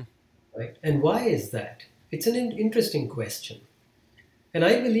 Mm-hmm. right? And why is that? It's an interesting question. And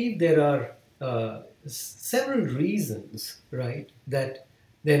I believe there are several reasons, right, that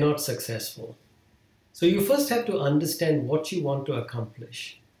they're not successful. So you first have to understand what you want to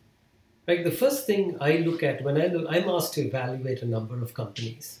accomplish. Like the first thing I look at when I'm asked to evaluate a number of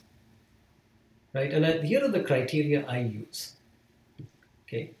companies, right? And here are the criteria I use.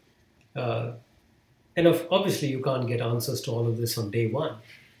 Okay, uh, and obviously you can't get answers to all of this on day one.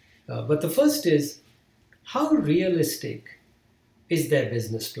 But the first is, how realistic is their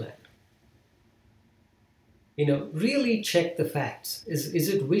business plan? Really check the facts. Is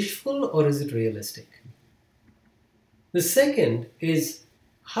it wishful or is it realistic? The second is,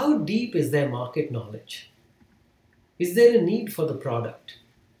 how deep is their market knowledge? Is there a need for the product?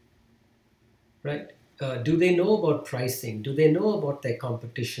 Right? Do they know about pricing? Do they know about their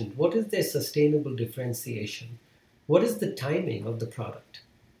competition? What is their sustainable differentiation? What is the timing of the product?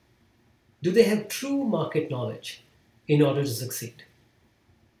 Do they have true market knowledge in order to succeed?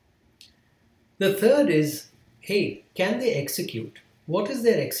 The third is, hey, can they execute? What is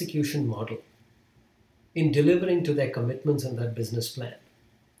their execution model in delivering to their commitments and that business plan?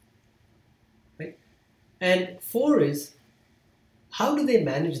 Right? And four is, how do they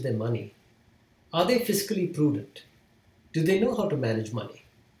manage their money? Are they fiscally prudent? Do they know how to manage money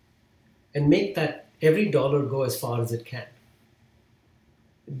and make that every dollar go as far as it can?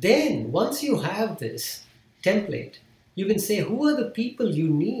 Then, once you have this template, you can say, who are the people you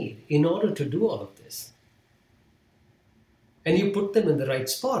need in order to do all of this? And you put them in the right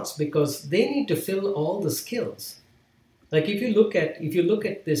spots because they need to fill all the skills. Like if you look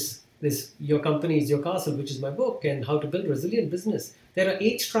at this Your Company is Your Castle, which is my book, and How to Build Resilient Business, there are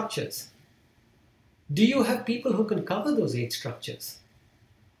 8 structures. Do you have people who can cover those 8 structures?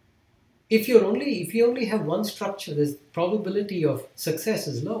 If you only have one structure, the probability of success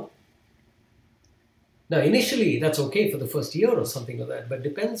is low. Now, initially, that's okay for the first year or something like that, but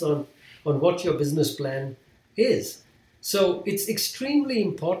depends on what your business plan is. So it's extremely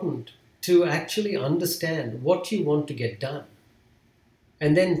important to actually understand what you want to get done,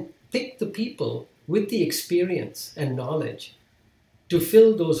 and then pick the people with the experience and knowledge to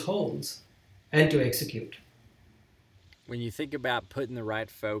fill those holes and to execute. When you think about putting the right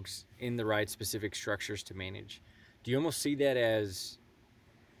folks in the right specific structures to manage, do you almost see that as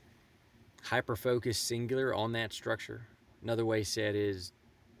hyper focused singular on that structure? Another way said is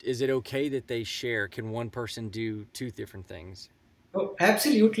it okay that they share? Can one person do two different things? Oh,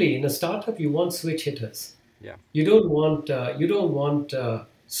 absolutely. In a startup, you want switch hitters. Yeah. You don't want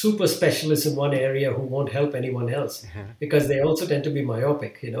super specialists in one area who won't help anyone else, because they also tend to be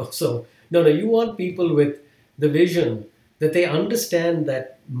myopic. So no, no, you want people with the vision that they understand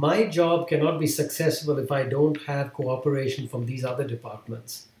that my job cannot be successful if I don't have cooperation from these other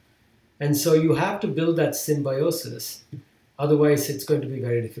departments. And so you have to build that symbiosis. Otherwise, it's going to be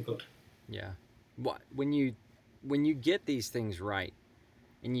very difficult. Yeah. When you get these things right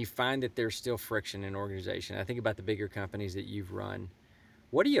and you find that there's still friction in organization, I think about the bigger companies that you've run.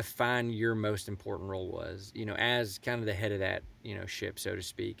 What do you find your most important role was, as kind of the head of that, ship, so to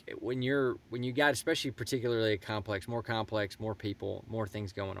speak, when you got, especially particularly a complex, more people, more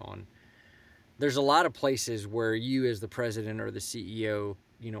things going on. There's a lot of places where you as the president or the CEO,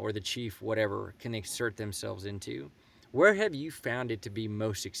 or the chief, whatever, can insert themselves into. Where have you found it to be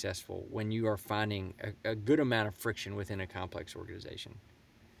most successful when you are finding a good amount of friction within a complex organization?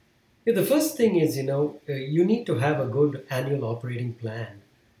 Yeah, the first thing is, you need to have a good annual operating plan,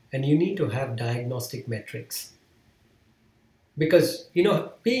 and you need to have diagnostic metrics. Because,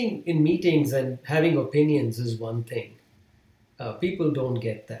 being in meetings and having opinions is one thing. People don't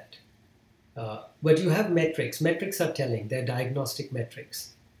get that. But you have metrics. Metrics are telling, they're diagnostic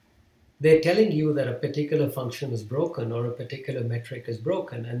metrics. They're telling you that a particular function is broken or a particular metric is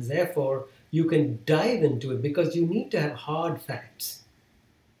broken, and therefore you can dive into it because you need to have hard facts.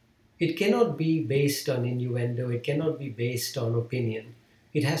 It cannot be based on innuendo, it cannot be based on opinion.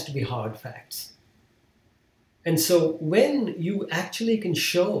 It has to be hard facts. And so when you actually can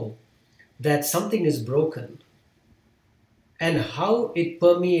show that something is broken and how it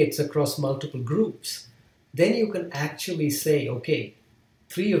permeates across multiple groups, then you can actually say, okay,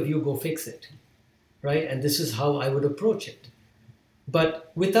 three of you go fix it, right? And this is how I would approach it.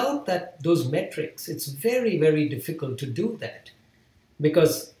 But without those metrics, it's very, very difficult to do that,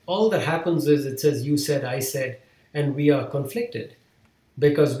 because all that happens is it says you said, I said, and we are conflicted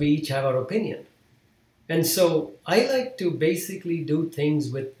because we each have our opinion. And so I like to basically do things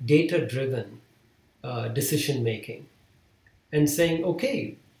with data driven decision making, and saying,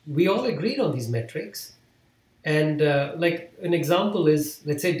 okay, we all agreed on these metrics. And like an example is,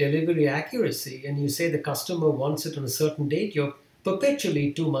 let's say, delivery accuracy, and you say the customer wants it on a certain date, you're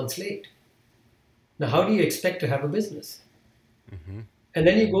perpetually 2 months late. Now, how do you expect to have a business? Mm-hmm. And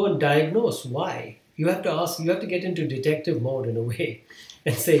then you go and diagnose why. You have to get into detective mode in a way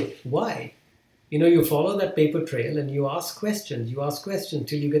and say, why? You follow that paper trail and you ask questions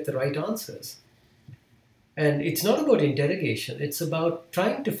till you get the right answers. And it's not about interrogation, it's about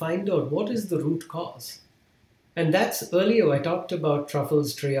trying to find out what is the root cause. And that's earlier I talked about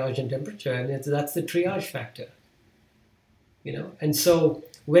truffles, triage, and temperature, and that's the triage factor. And so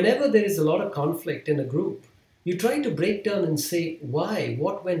whenever there is a lot of conflict in a group, you try to break down and say why,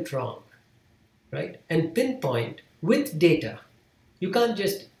 what went wrong, right? And pinpoint with data. You can't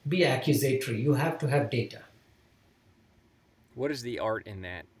just be accusatory, you have to have data. What is the art in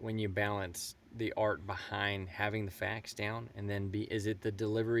that when you balance the art behind having the facts down and then is it the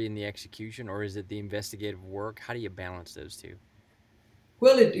delivery and the execution, or is it the investigative work? How do you balance those two?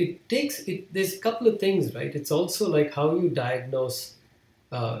 Well, it takes it. There's a couple of things, right? It's also like how you diagnose.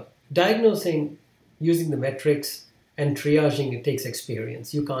 Diagnosing using the metrics and triaging, it takes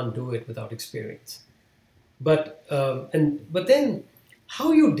experience. You can't do it without experience. But then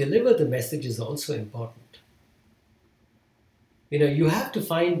how you deliver the message is also important. You have to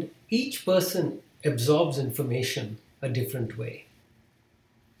find each person absorbs information a different way.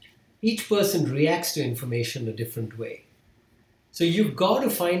 Each person reacts to information a different way. So you've got to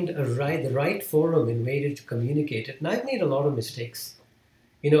find the right forum in way to communicate it. And I've made a lot of mistakes.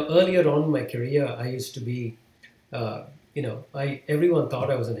 Earlier on in my career, I used to be, everyone thought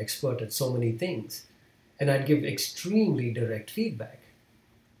I was an expert at so many things, and I'd give extremely direct feedback,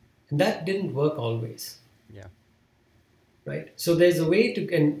 and that didn't work always, Yeah. right? So there's a way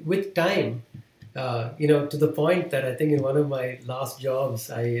to, and with time, to the point that I think in one of my last jobs,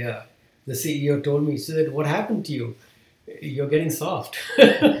 the CEO told me, he said, "What happened to you? You're getting soft."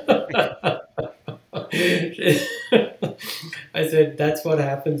 I said, that's what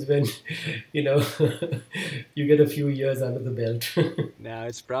happens when, you know, you get a few years under the belt. No,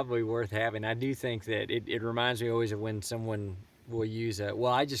 it's probably worth having. I do think that it reminds me always of when someone will use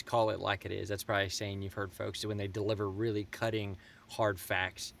well, I just call it like it is. That's probably a saying you've heard folks do when they deliver really cutting, hard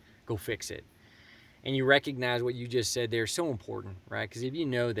facts. Go fix it. And you recognize what you just said there is so important, right? Because if you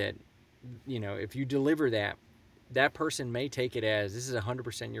know that, if you deliver that that person may take it as this is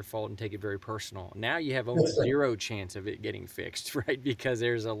 100% your fault and take it very personal. Now you have That's almost right. zero chance of it getting fixed, right? Because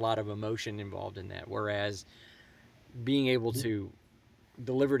there's a lot of emotion involved in that. Whereas being able to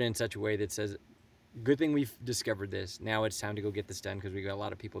deliver it in such a way that says, good thing we've discovered this. Now it's time to go get this done because we got a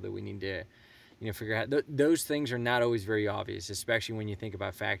lot of people that we need to, figure out. Those things are not always very obvious, especially when you think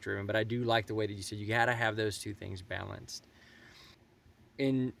about factory. But I do like the way that you said you got to have those two things balanced.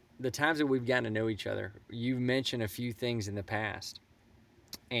 In the times that we've gotten to know each other, you've mentioned a few things in the past.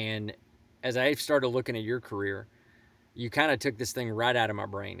 And as I started looking at your career, you kind of took this thing right out of my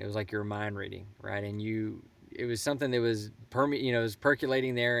brain. It was like your mind reading, right? And it was something that was it was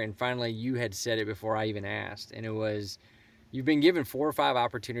percolating there. And finally, you had said it before I even asked, and it was, you've been given 4 or 5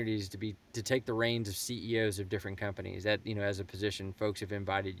 opportunities to take the reins of CEOs of different companies. That as a position, folks have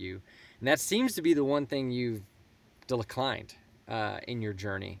invited you, and that seems to be the one thing you've declined in your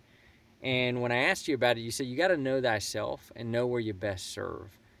journey. And when I asked you about it, you said you got to know thyself and know where you best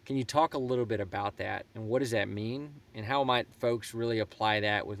serve. Can you talk a little bit about that and what does that mean? And how might folks really apply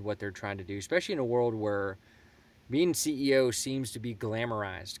that with what they're trying to do, especially in a world where being CEO seems to be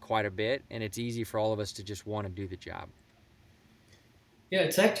glamorized quite a bit and it's easy for all of us to just want to do the job? Yeah,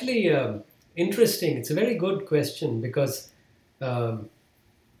 it's actually interesting. It's a very good question because, um,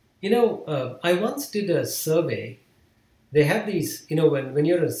 I once did a survey. They have these, when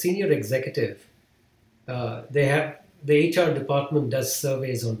you're a senior executive, they have the HR department does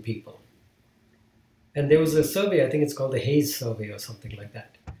surveys on people. And there was a survey, I think it's called the Hayes survey or something like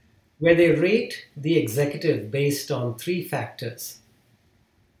that, where they rate the executive based on three factors: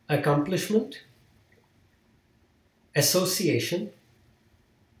 accomplishment, association,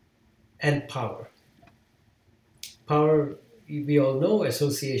 and power. Power, we all know,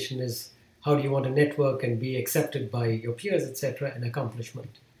 association is how do you want to network and be accepted by your peers, etc., and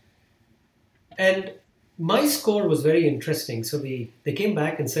accomplishment. And my score was very interesting. So they came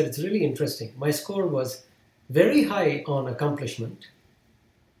back and said, it's really interesting. My score was very high on accomplishment.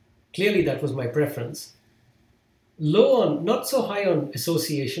 Clearly, that was my preference. Low on, not so high on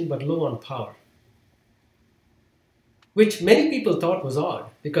association, but low on power, which many people thought was odd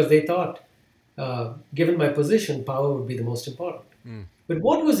because they thought, given my position, power would be the most important. Mm. But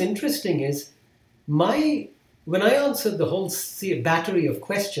what was interesting is my when I answered the whole battery of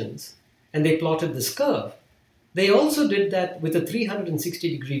questions and they plotted this curve, they also did that with a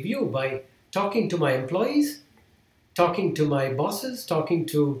 360-degree view by talking to my employees, talking to my bosses, talking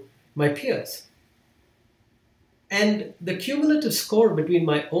to my peers. And the cumulative score between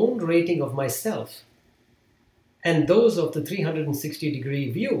my own rating of myself and those of the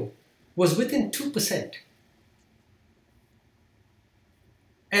 360-degree view was within 2%.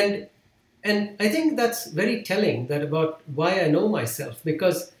 And and I think that's very telling that about why I know myself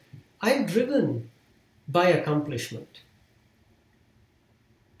because I'm driven by accomplishment.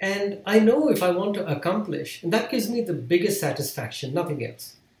 And I know if I want to accomplish, and that gives me the biggest satisfaction, nothing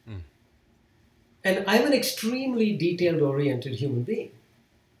else. Mm. And I'm an extremely detailed oriented human being.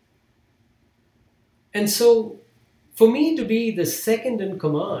 And so for me to be the second in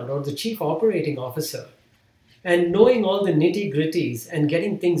command or the chief operating officer and knowing all the nitty gritties and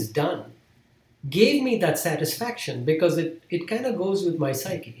getting things done gave me that satisfaction because it kind of goes with my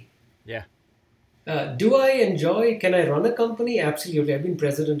psyche. Yeah. Do I enjoy? Can I run a company? Absolutely. I've been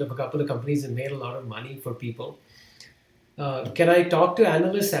president of a couple of companies and made a lot of money for people. Can I talk to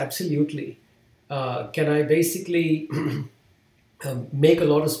analysts? Absolutely. Can I basically make a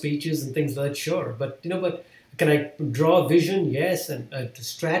lot of speeches and things like that? Sure. But can I draw a vision? Yes, and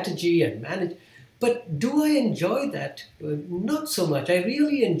strategy and manage. But do I enjoy that? Not so much. I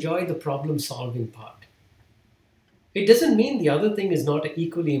really enjoy the problem solving part. It doesn't mean the other thing is not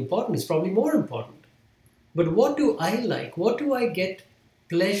equally important. It's probably more important. But what do I like? What do I get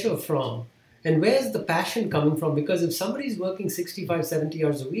pleasure from? And where's the passion coming from? Because if somebody's working 65, 70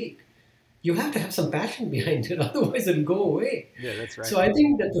 hours a week, you have to have some passion behind it. Otherwise, it'll go away. Yeah, that's right. So I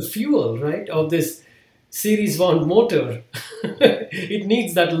think that the fuel, right, of this series one motor, it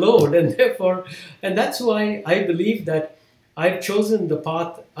needs that load. And therefore, and that's why I believe that I've chosen the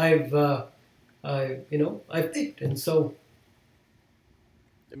path I've picked. And so,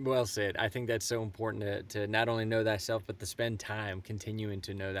 Well said. I think that's so important to not only know thyself, but to spend time continuing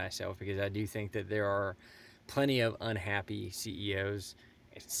to know thyself, because I do think that there are plenty of unhappy CEOs,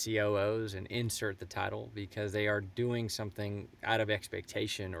 COOs, and insert the title because they are doing something out of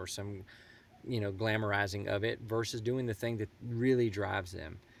expectation or some, glamorizing of it versus doing the thing that really drives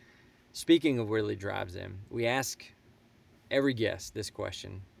them. Speaking of really drives them, we ask every guest this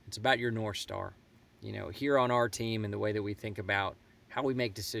question. It's about your North Star. Here on our team and the way that we think about how we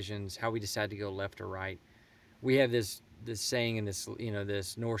make decisions, how we decide to go left or right. we have this saying and this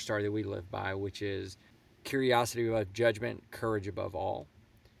this North Star that we live by, which is curiosity above judgment, courage above all.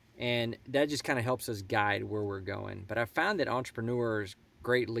 And that just kind of helps us guide where we're going. But I found that entrepreneurs,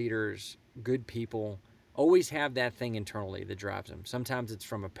 great leaders, good people always have that thing internally that drives them. Sometimes it's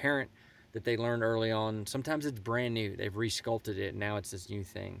from a parent that they learned early on. Sometimes it's brand new. They've resculpted it and now it's this new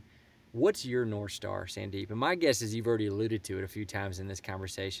thing. What's your North Star, Sandeep? And my guess is you've already alluded to it a few times in this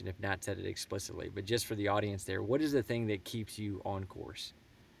conversation, if not said it explicitly. But just for the audience there, what is the thing that keeps you on course?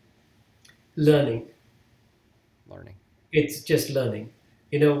 Learning. Learning. It's just learning.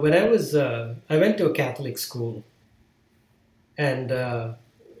 When I went to a Catholic school and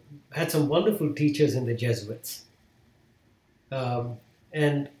had some wonderful teachers in the Jesuits.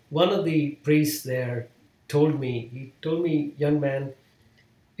 And one of the priests there he told me, young man,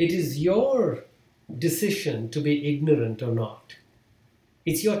 it is your decision to be ignorant or not.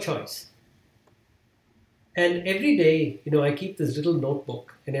 It's your choice. And every day, I keep this little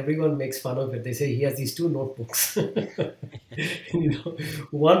notebook, and everyone makes fun of it. They say he has these two notebooks.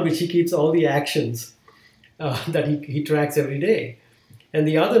 One which he keeps all the actions that he tracks every day, and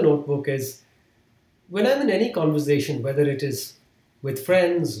the other notebook is when I'm in any conversation, whether it is with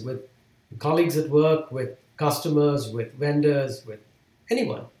friends, with colleagues at work, with customers, with vendors, with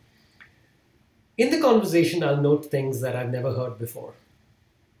anyone. In the conversation, I'll note things that I've never heard before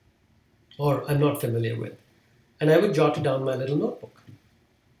or I'm not familiar with. And I would jot it down in my little notebook.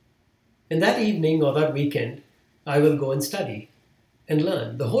 And that evening or that weekend, I will go and study and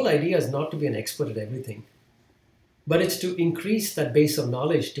learn. The whole idea is not to be an expert at everything, but it's to increase that base of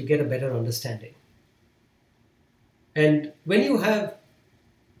knowledge to get a better understanding. And when you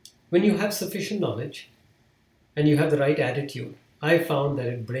have sufficient knowledge and you have the right attitude, I found that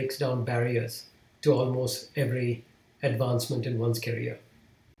it breaks down barriers to almost every advancement in one's career.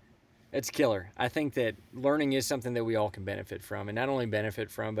 It's killer. I think that learning is something that we all can benefit from, and not only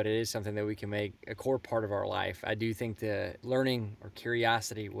benefit from, but it is something that we can make a core part of our life. I do think the learning or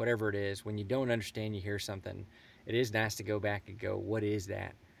curiosity, whatever it is, when you don't understand, you hear something, it is nice to go back and go, what is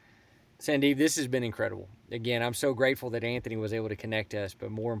that? Sandeep, this has been incredible. Again, I'm so grateful that Anthony was able to connect us,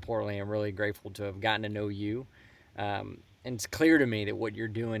 but more importantly, I'm really grateful to have gotten to know you. And it's clear to me that what you're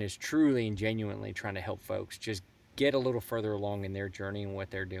doing is truly and genuinely trying to help folks just get a little further along in their journey and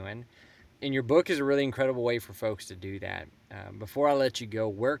what they're doing. And your book is a really incredible way for folks to do that. Before I let you go,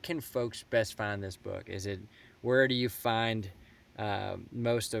 where can folks best find this book? Where do you find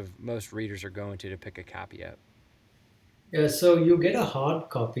most readers are going to pick a copy up? Yeah, so you get a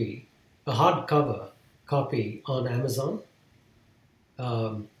hardcover copy on Amazon.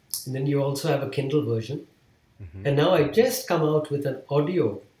 And then you also have a Kindle version. Mm-hmm. And now I just come out with an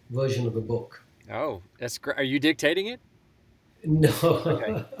audio version of the book. Oh, that's great. Are you dictating it? No.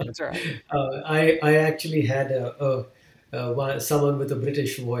 Okay, that's all right. I actually had someone with a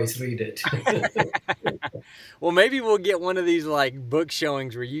British voice read it. Well, maybe we'll get one of these like book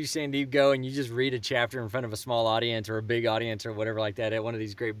showings where you, Sandeep, go and you just read a chapter in front of a small audience or a big audience or whatever like that at one of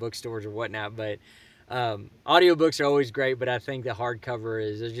these great bookstores or whatnot. But audiobooks are always great, but I think the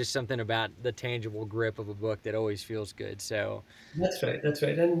hardcover there's just something about the tangible grip of a book that always feels good. So that's right. And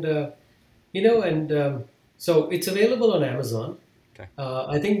so it's available on Amazon. Okay.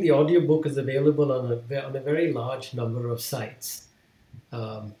 I think the audiobook is available on a very large number of sites.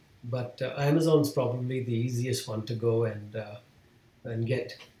 But Amazon's probably the easiest one to go and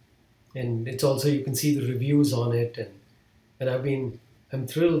get. And it's also, you can see the reviews on it. And I'm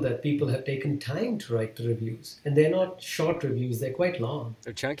thrilled that people have taken time to write the reviews. And they're not short reviews, they're quite long.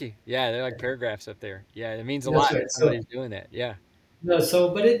 They're chunky. Yeah, they're like paragraphs up there. Yeah, it means a lot that somebody's doing that. Yeah. No,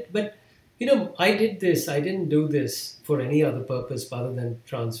 but I didn't do this for any other purpose other than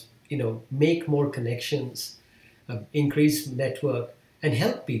make more connections, increase network, and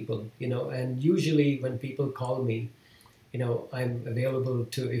help people, and usually when people call me, I'm available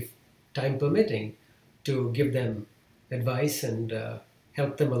to, if time permitting, to give them advice and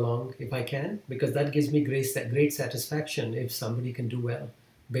help them along if I can, because that gives me great satisfaction if somebody can do well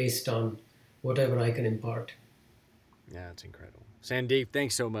based on whatever I can impart. Yeah, it's incredible. Sandeep,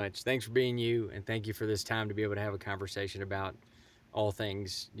 thanks so much. Thanks for being you, and thank you for this time to be able to have a conversation about all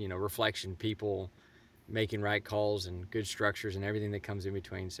things, reflection, people, making right calls and good structures and everything that comes in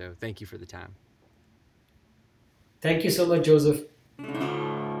between. So thank you for the time. Thank you so much, Joseph.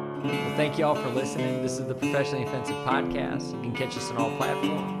 Well, thank you all for listening. This is the Professionally Offensive Podcast. You can catch us on all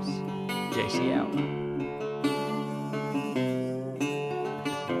platforms. JC out.